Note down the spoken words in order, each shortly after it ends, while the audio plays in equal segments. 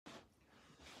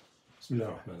بسم الله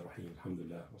الرحمن الرحيم الحمد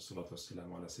لله والصلاة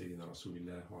والسلام على سيدنا رسول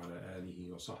الله وعلى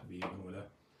آله وصحبه ومن والاه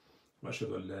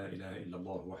وأشهد أن لا إله إلا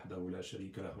الله وحده لا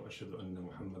شريك له وأشهد أن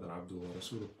محمدا عبده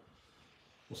ورسوله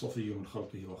وصفيه من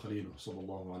خلقه وخليله صلى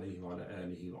الله عليه وعلى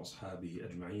آله وأصحابه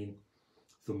أجمعين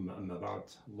ثم أما بعد.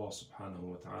 الله سبحانه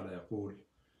وتعالى يقول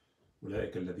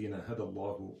أولئك الذين هدى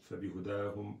الله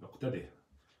فبهداهم اقتده.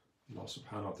 Allah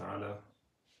subhanahu wa ta'ala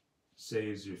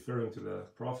says, referring to the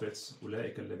prophets,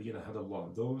 أولئك الذين هدى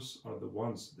الله, those are the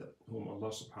ones that whom Allah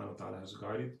subhanahu wa ta'ala has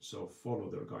guided, so follow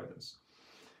their guidance.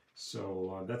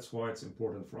 So that's why it's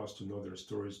important for us to know their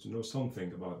stories, to know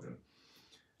something about them.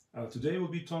 Today we'll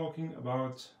be talking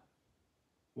about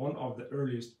one of the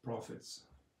earliest prophets,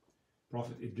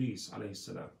 Prophet Idrees alayhi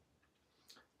salam.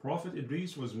 Prophet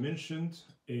Idrees was mentioned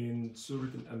in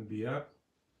Surah Al-Anbiya,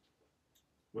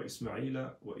 وإسماعيل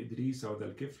وإدريس وذا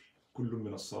الكفل كل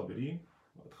من الصابرين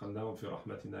وأدخلناهم في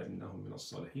رحمتنا إنهم من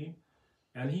الصالحين.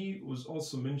 And he was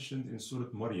also mentioned in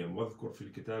Surah Maryam, واذكر في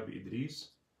الكتاب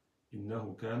إدريس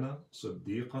إنه كان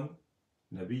صديقا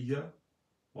نبيا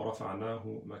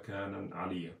ورفعناه مكانا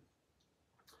عليا.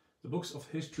 The books of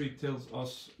history tells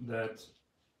us that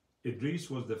Idris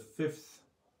was the fifth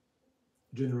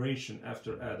generation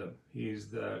after Adam. He is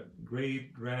the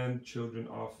great-grandchildren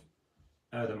of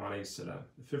Adam alayhi salam,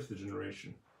 the fifth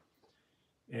generation.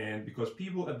 And because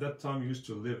people at that time used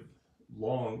to live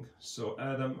long, so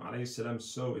Adam alayhi salam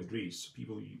saw Idris.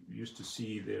 People used to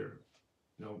see their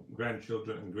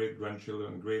grandchildren and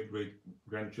great-grandchildren and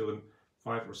great-great-grandchildren,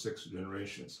 5 or 6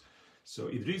 generations. So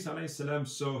Idris alayhi salam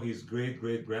saw his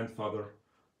great-great-grandfather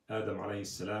Adam alayhi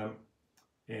salam.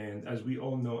 And as we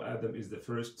all know, Adam is the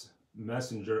first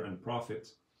messenger and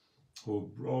prophet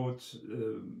who brought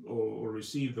or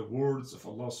received the words of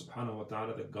Allah subhanahu wa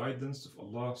ta'ala, the guidance of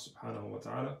Allah subhanahu wa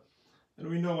ta'ala. And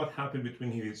we know what happened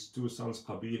between his two sons,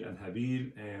 Qabil and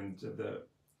Habil, and the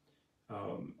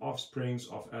offsprings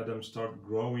of Adam start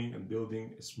growing and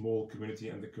building a small community,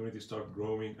 and the community start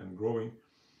growing and growing.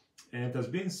 And it has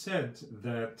been said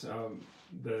that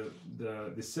the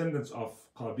descendants of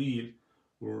Qabil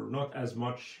were not as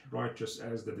much righteous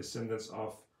as the descendants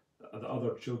of the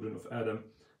other children of Adam.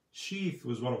 Sheath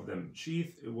was one of them.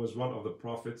 Sheath was one of the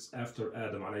prophets after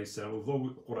Adam alayhi salam.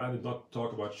 Although the Quran did not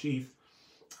talk about Sheath,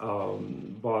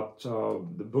 but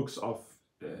the books of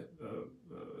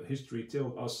history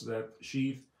tell us that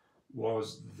Sheath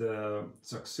was the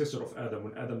successor of Adam.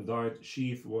 When Adam died,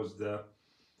 Sheath was the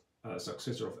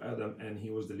successor of Adam, and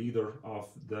he was the leader of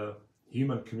the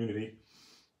human community,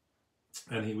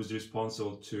 and he was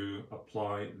responsible to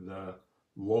apply the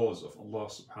laws of Allah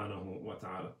subhanahu wa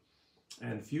ta'ala.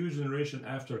 And few generations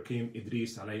after came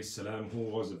Idris alayhi salam, who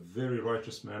was a very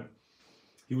righteous man.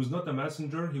 He was not a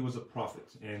messenger, he was a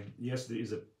prophet. And yes, there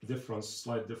is a difference,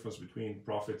 slight difference between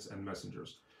prophets and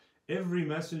messengers. Every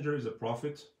messenger is a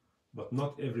prophet, but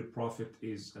not every prophet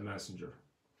is a messenger.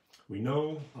 We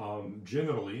know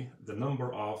generally the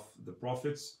number of the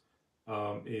prophets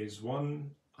is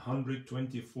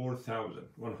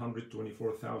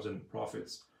 124,000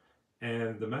 prophets.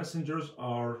 And the messengers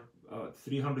are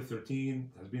 313,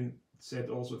 has been said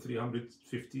also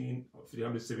 315 or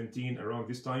 317 around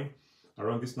this time,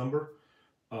 around this number,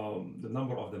 the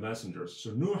number of the messengers.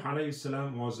 So Nuh alayhi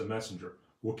salam was a messenger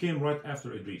who came right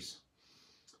after Idris,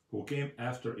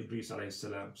 alayhi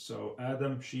salam. So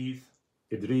Adam, Sheath,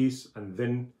 Idris, and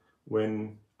then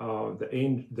when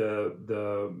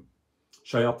the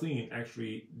shayateen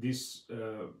actually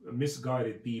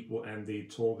misguided people, and they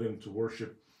told them to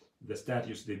worship the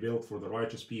statues they built for the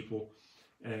righteous people,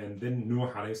 and then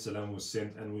Nuh alayhi salam was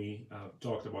sent, and we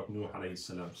talked about Nuh alayhi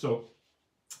salam. So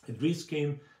Idris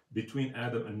came between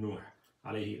Adam and Nuh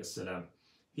alayhi salam.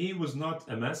 He was not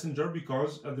a messenger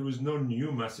because there was no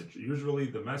new message. Usually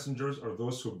the messengers are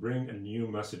those who bring a new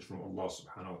message from Allah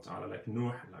subhanahu wa ta'ala, like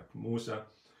Nuh, like Musa,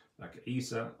 like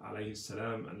Isa alayhi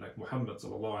salam, and like Muhammad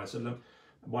sallallahu alayhi wasallam.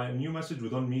 By a new message, we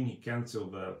don't mean he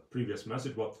canceled the previous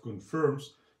message, but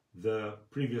confirms the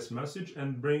previous message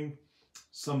and bring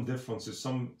some differences.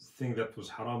 Something that was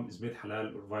haram is made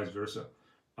halal, or vice versa.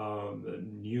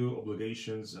 New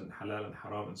obligations and halal and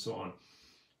haram and so on.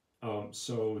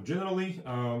 So generally,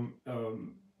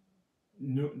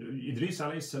 Idris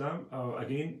alayhi salam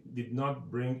again did not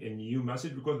bring a new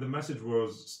message because the message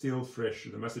was still fresh,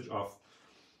 the message of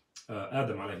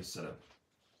Adam alayhi salam.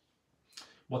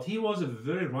 But he was a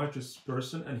very righteous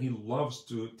person, and he loves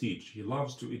to teach, he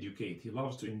loves to educate, he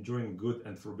loves to enjoin good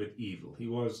and forbid evil. He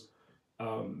was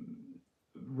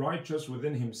righteous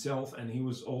within himself, and he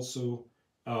was also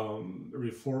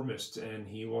reformist, and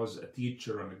he was a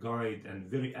teacher and a guide and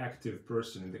very active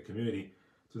person in the community,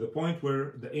 to the point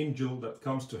where the angel that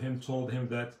comes to him told him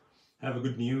that have a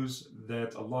good news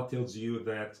that Allah tells you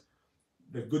that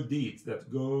the good deeds that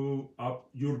go up,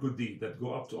 your good deed that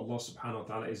go up to Allah subhanahu wa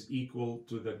ta'ala is equal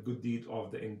to the good deed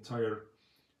of the entire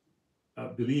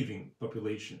believing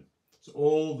population. So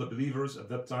all the believers at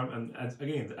that time, and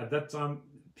again, at that time,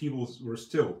 people were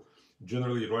still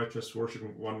generally righteous,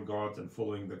 worshiping one God and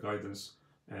following the guidance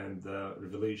and the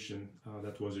revelation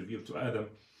that was revealed to Adam.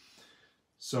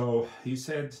 So he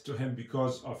said to him,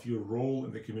 because of your role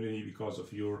in the community, because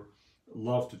of your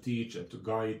love to teach and to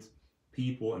guide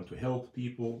people and to help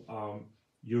people,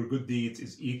 your good deeds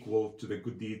is equal to the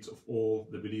good deeds of all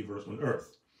the believers on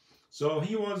earth. So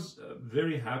he was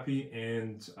very happy,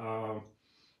 and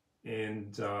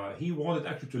he wanted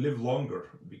actually to live longer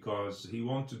because he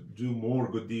wanted to do more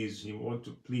good deeds. He wanted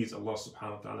to please Allah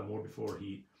subhanahu wa ta'ala more before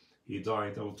he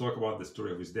died. I will talk about the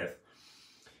story of his death.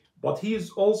 But he is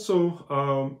also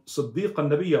صديقا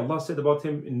نبيا. Allah said about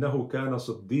him, إنه كان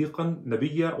صديقا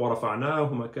نبيا ورفعناه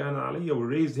مكانا عليا. We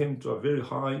raised him to a very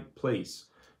high place,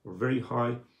 or very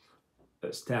high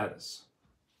status.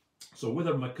 So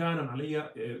whether مكانا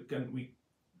عليا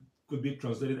could be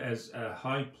translated as a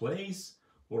high place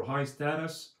or high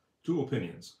status, two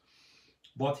opinions.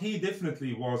 But he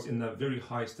definitely was in a very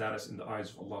high status in the eyes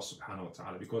of Allah subhanahu wa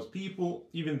ta'ala, because people,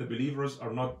 even the believers,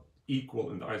 are not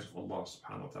equal in the eyes of Allah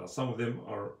subhanahu wa ta'ala. Some of them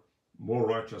are more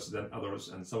righteous than others,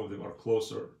 and some of them are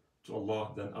closer to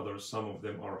Allah than others. Some of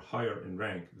them are higher in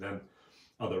rank than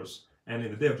others. And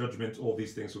in the day of judgment, all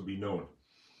these things will be known.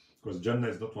 Because Jannah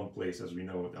is not one place, as we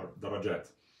know, are darajat.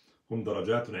 Hum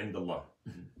darajatun inda Allah.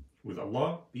 With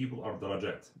Allah, people are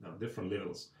darajat. There are different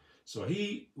levels. So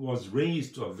he was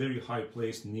raised to a very high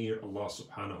place near Allah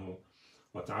subhanahu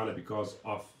wa ta'ala because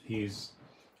of his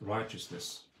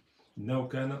righteousness. Now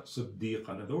kana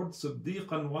صديقا. The word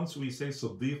صديقا, once we say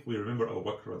صديق, we remember Abu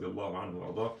Bakr radiallahu anhu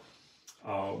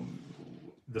arda,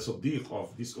 the Siddiq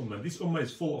of this ummah. This ummah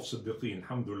is full of Siddiqeen,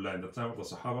 alhamdulillah. In the time of the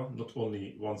Sahaba, not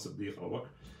only one Siddiq, Abu Bakr,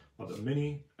 but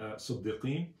many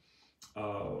Siddiqeen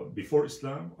before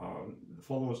Islam,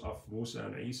 followers of Musa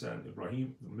and Isa and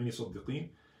Ibrahim, many Siddiqeen.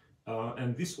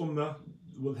 And this ummah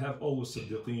will have always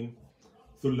Siddiqeen,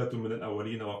 ثُلَّةٌ مِنَ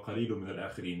الْأَوَّلِينَ وَقَلِيلٌ مِنَ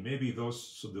الْآخِرِينَ. Maybe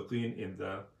those Siddiqeen in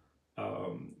the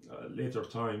later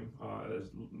time are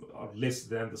less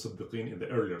than the Siddiqeen in the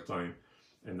earlier time,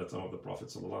 in the time of the Prophet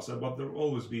ﷺ, but there will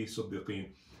always be Siddiqeen.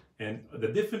 And the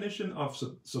definition of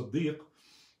Siddiq,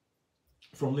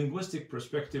 from linguistic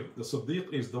perspective, the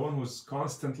Siddiq is the one who is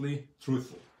constantly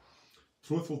truthful.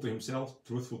 Truthful to himself,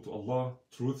 truthful to Allah,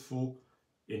 truthful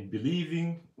in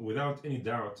believing without any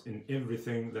doubt in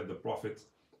everything that the Prophet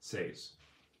says.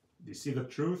 They see the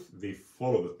truth, they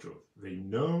follow the truth. They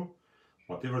know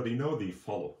whatever they know, they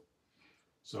follow.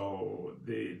 So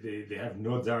they have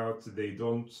no doubt. They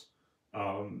don't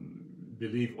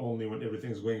believe only when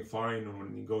everything is going fine, or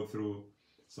when you go through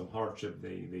some hardship,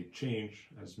 they change,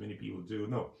 as many people do.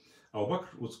 No. Abu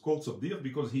Bakr was called Siddiq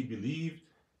because he believed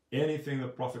anything the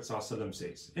Prophet ﷺ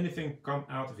says. Anything come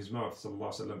out of his mouth,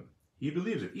 ﷺ, he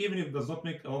believes it, even if it does not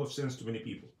make a lot of sense to many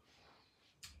people.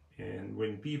 And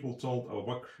when people told Abu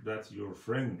Bakr that your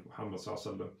friend Muhammad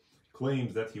ﷺ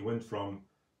claims that he went from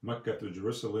Mecca to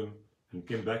Jerusalem and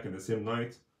came back in the same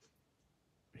night,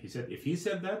 he said, if he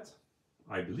said that,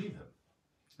 I believe him.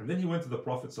 And then he went to the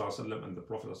Prophet ﷺ, and the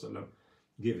Prophet ﷺ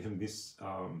gave him this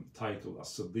title,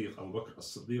 As-Siddiq, Abu Bakr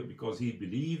As-Siddiq, because he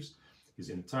believes his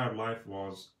entire life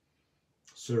was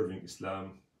serving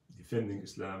Islam, defending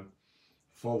Islam,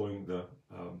 following the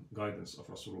guidance of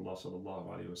Rasulullah sallallahu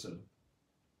alaihi wasallam.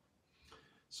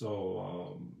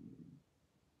 So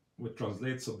we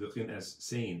translate Siddiqeen as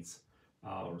saints,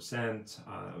 or saint,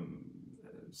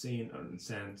 saint and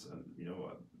saint.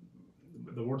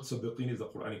 The word Siddiqeen is a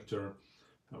Quranic term.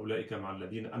 أولئك مع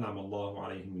الذين أنعم الله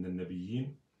عليهم من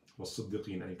النبيين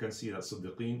والصديقين. And you can see that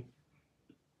Siddiqeen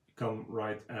come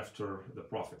right after the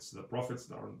prophets. The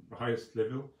prophets are on the highest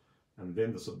level, and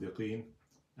then the Siddiqeen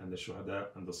and the Shuhada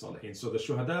and the Salihin. So the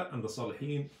Shuhada and the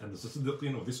Salihin and the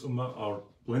Siddiqeen of this ummah are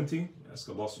plenty. We ask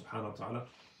Allah subhanahu wa ta'ala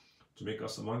to make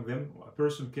us among them. A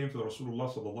person came to Rasulullah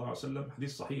sallallahu alaihi wasallam,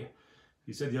 hadith sahih.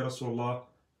 He said, Ya Rasulullah,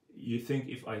 you think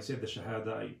if I said the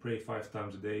Shahada, I pray 5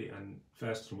 times a day and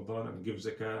fast Ramadan and give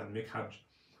zakah and make hajj,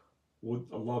 would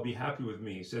Allah be happy with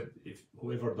me? He said, if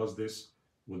whoever does this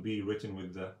will be written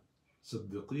with the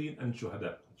Siddiqeen and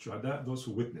Shuhada. Shuhada, those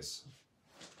who witness.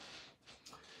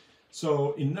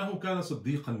 So, إِنَّهُ كَانَ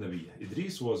صَدِّيقًا نَبِيًّا.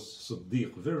 Idris was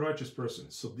Siddiq, very righteous person.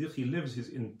 Siddiq, he lives his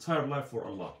entire life for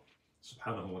Allah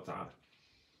subhanahu wa ta'ala.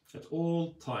 At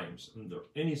all times, under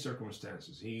any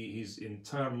circumstances, his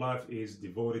entire life is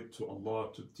devoted to Allah,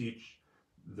 to teach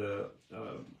the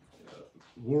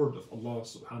word of Allah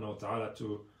subhanahu wa ta'ala,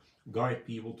 to guide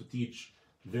people, to teach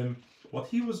them. But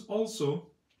he was also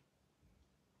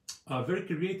a very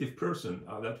creative person,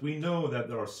 that we know that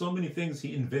there are so many things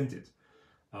he invented.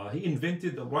 He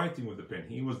invented the writing with the pen.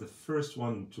 He was the first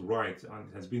one to write, and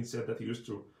it has been said that he used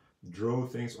to draw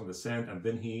things on the sand, and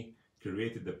then he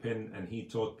created the pen, and he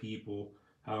taught people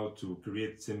how to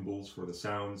create symbols for the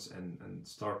sounds and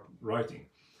start writing.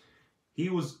 He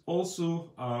was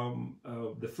also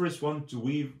the first one to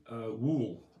weave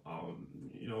wool,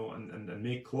 and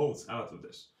make clothes out of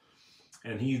this.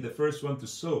 And he's the first one to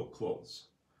sew clothes.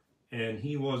 And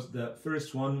he was the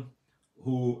first one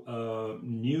who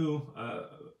knew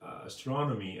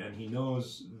astronomy, and he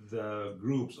knows the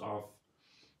groups of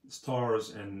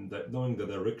stars and knowing the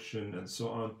direction and so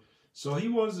on. So he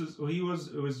was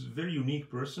a very unique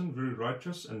person, very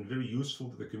righteous and very useful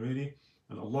to the community.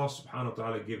 And Allah subhanahu wa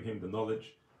ta'ala gave him the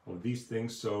knowledge of these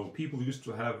things. So people used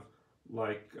to have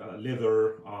like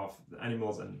leather of the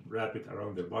animals and wrap it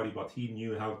around their body, but he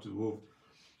knew how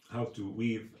to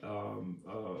weave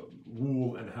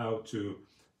wool, and how to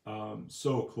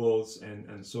sew clothes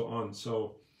and so on.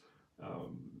 So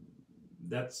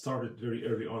that started very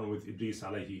early on with Idris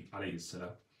alayhi salam.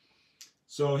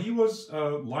 So he was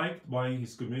liked by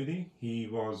his community. He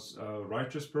was a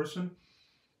righteous person.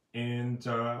 And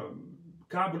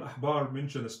Ka'b al-Ahbar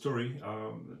mentioned a story.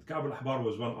 Ka'b al-Ahbar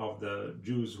was one of the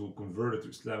Jews who converted to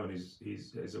Islam, and he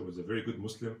was a very good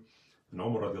Muslim. And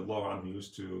Umar radiallahu anhu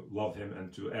used to love him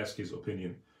and to ask his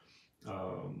opinion.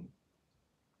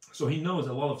 So he knows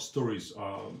a lot of stories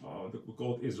that we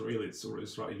call Israelites or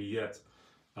Israeliyat,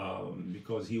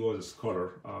 because he was a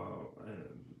scholar,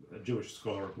 a Jewish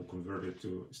scholar who converted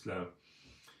to Islam.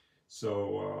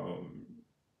 So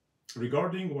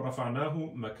regarding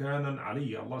وَرَفَعْنَاهُ مَكَانًا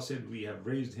عَلِيًّا, Allah said we have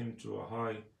raised him to a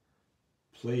high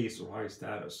place or high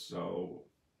status. So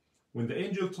when the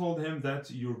angel told him that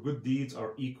your good deeds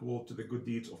are equal to the good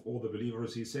deeds of all the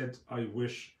believers, he said, I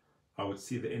wish I would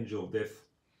see the angel of death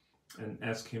and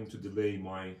ask him to delay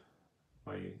my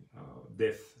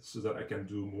death so that I can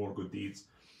do more good deeds.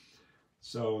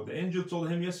 So the angel told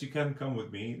him, yes, you can come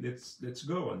with me. Let's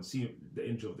go and see the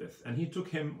angel of death. And he took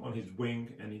him on his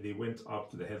wing, and they went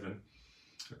up to the heaven,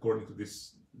 according to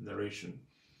this narration.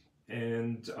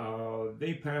 And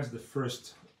they passed the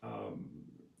first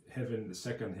heaven, the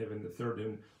second heaven, the third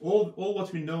heaven. All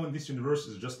what we know in this universe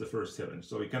is just the first heaven.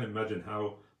 So you can imagine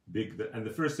how big and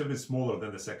the first heaven is smaller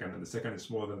than the second, and the second is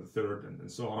smaller than the third,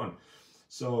 and so on.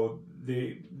 So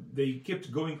they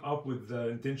kept going up with the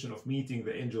intention of meeting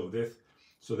the angel of death,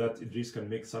 so that Idris can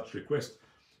make such request.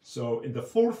 So in the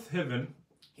fourth heaven,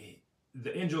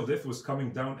 the angel of death was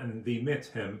coming down, and they met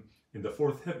him in the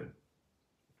fourth heaven.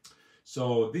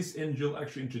 So this angel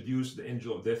actually introduced the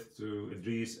angel of death to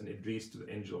Idris, and Idris to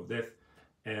the angel of death.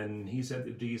 And he said,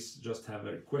 Idris just have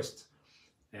a request.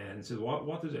 And he said,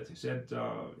 what is it? He said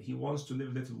he wants to live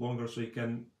a little longer so he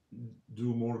can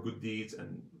do more good deeds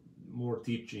and more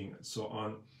teaching and so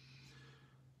on.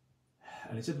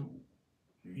 And he said,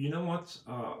 you know what?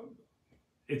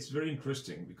 It's very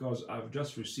interesting, because I've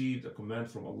just received a command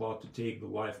from Allah to take the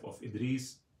life of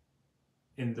Idris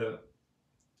in the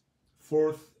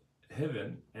fourth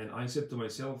heaven. And I said to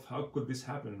myself, how could this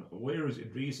happen? Where is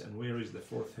Idris and where is the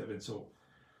fourth heaven? So,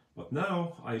 but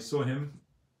now I saw him,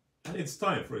 and it's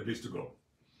time for Idris to go.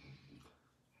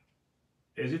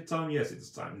 Is it time? Yes, it's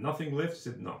time. Nothing left? He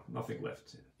said, no, nothing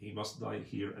left. He must die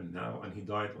here and now, and he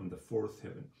died on the fourth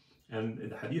heaven. And in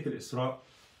the Hadith al-Isra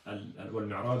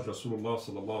wal-Mi'raj, Rasulullah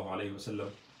sallallahu alayhi wa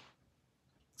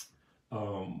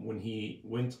sallam, when he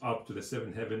went up to the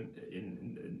seventh heaven,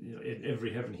 in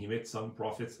every heaven he met some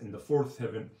prophets. In the fourth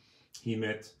heaven he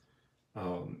met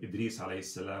Idris alayhi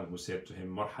salam, who said to him,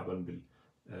 Marhaban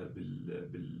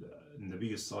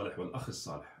bil-Nabi al-Salih wal-Akh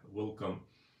al-Salih. Welcome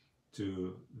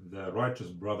to the righteous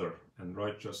brother and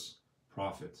righteous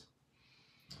prophet.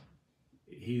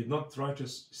 He did not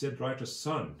said righteous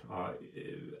son.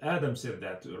 Adam said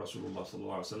that to Rasulullah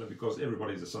sallallahu alaihi wasallam, because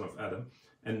everybody is the son of Adam.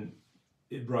 And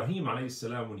Ibrahim alayhi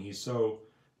salam, when he saw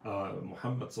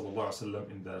Muhammad sallallahu alaihi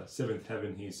wasallam in the seventh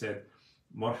heaven, he said,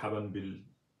 Marhaban bil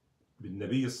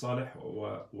Nabi al-Salih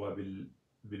wa bil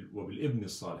Ibn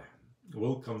al-Salih.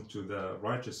 Welcome to the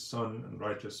righteous son and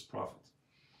righteous prophet.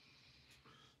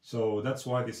 So that's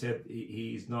why they said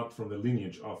he is not from the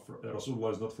lineage of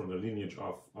Rasulullah, is not from the lineage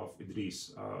of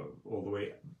Idris all the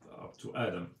way up to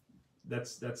Adam.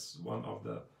 That's one of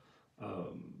the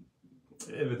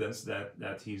evidence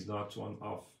that he's not one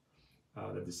of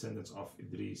the descendants of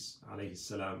Idris alayhi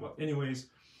salam. But anyways,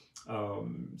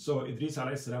 so Idris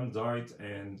alayhi salam died,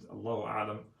 and Allahu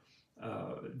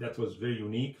A'lam, that was very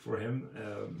unique for him,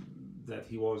 that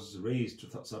he was raised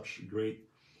to such great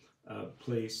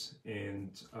place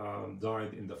and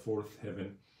died in the fourth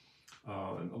heaven.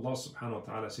 And Allah subhanahu wa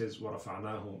ta'ala says,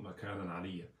 وَرَفَعْنَاهُ مَكَانًا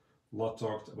عَلِيًّا. Allah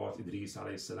talked about Idris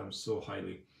alayhi salam so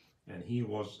highly, and he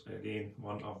was again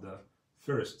one of the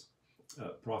first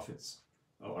prophets,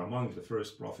 or among the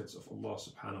first prophets of Allah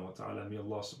subhanahu wa ta'ala. May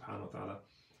Allah subhanahu wa ta'ala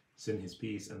send his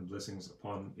peace and blessings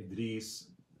upon Idris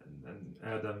and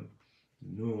Adam,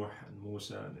 Nuh and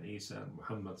Musa and Isa and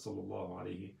Muhammad sallallahu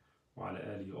alayhi wa ala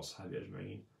alihi wa ashabi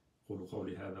ajma'in. قولوا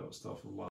قولي هذا واستغفر الله